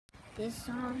This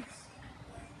song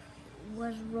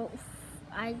was wrote.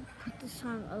 I put this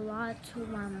song a lot to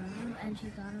my mom, and she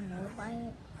got annoyed by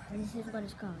it. And this is what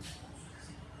it's called.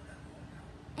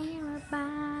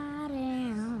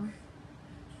 Everybody,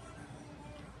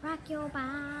 rock your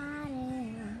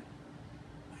body.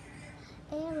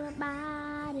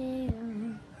 Everybody,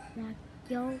 rock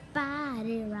your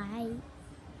body right.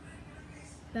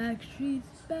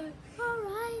 Backstreet's back,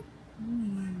 alright.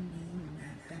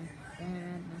 Alright.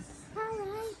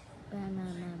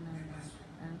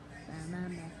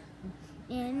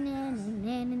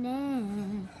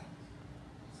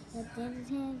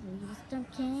 You just don't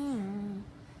care.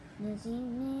 You're the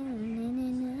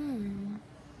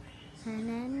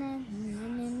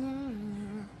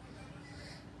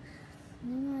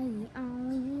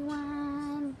only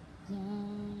one, yeah.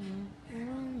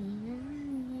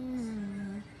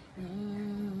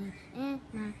 And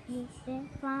my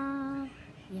beautiful,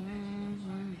 yeah.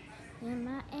 Am I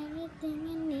everything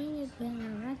you need? You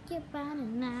better rock your body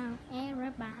now,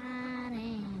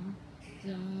 everybody,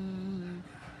 yeah.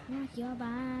 Rock your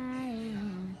body,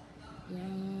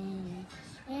 yeah.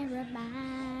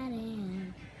 Everybody,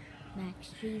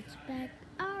 Backstreet's back,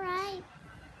 alright.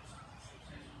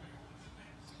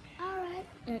 Alright,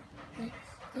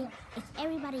 yeah, it's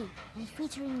everybody, and it's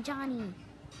featuring Johnny.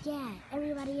 Yeah,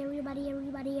 everybody, yeah, everybody loves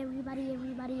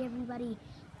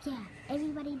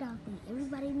me,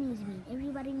 everybody needs me,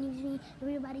 everybody needs me,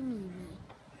 everybody needs me.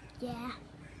 Yeah.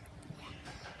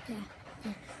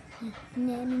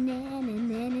 Na na na na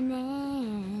na na na.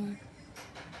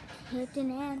 Hit the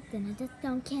anthem, I just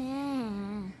don't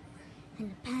care.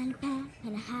 Hala pala pa,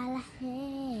 hala hala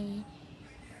hey.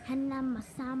 Hana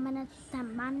masama na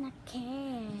tama na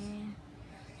care.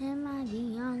 Am I the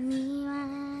only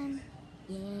one?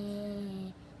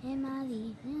 Yeah. Am I the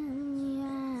only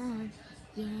one?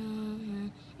 Yeah.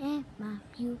 Am I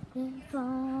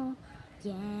beautiful?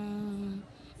 Yeah.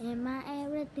 Am I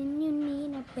everything you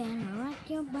need? I better rock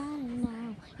your body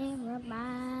now,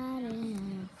 everybody.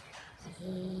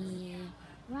 Yeah.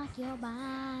 Rock your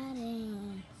body.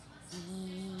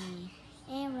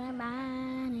 Yeah.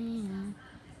 Everybody.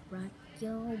 Rock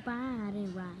your body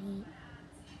right.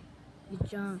 You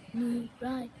Johnny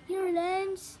right. Here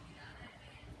dance.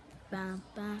 Ba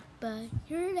ba ba.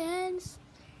 Here dance.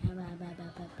 Ba ba ba ba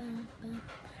ba ba.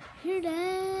 Here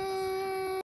dance.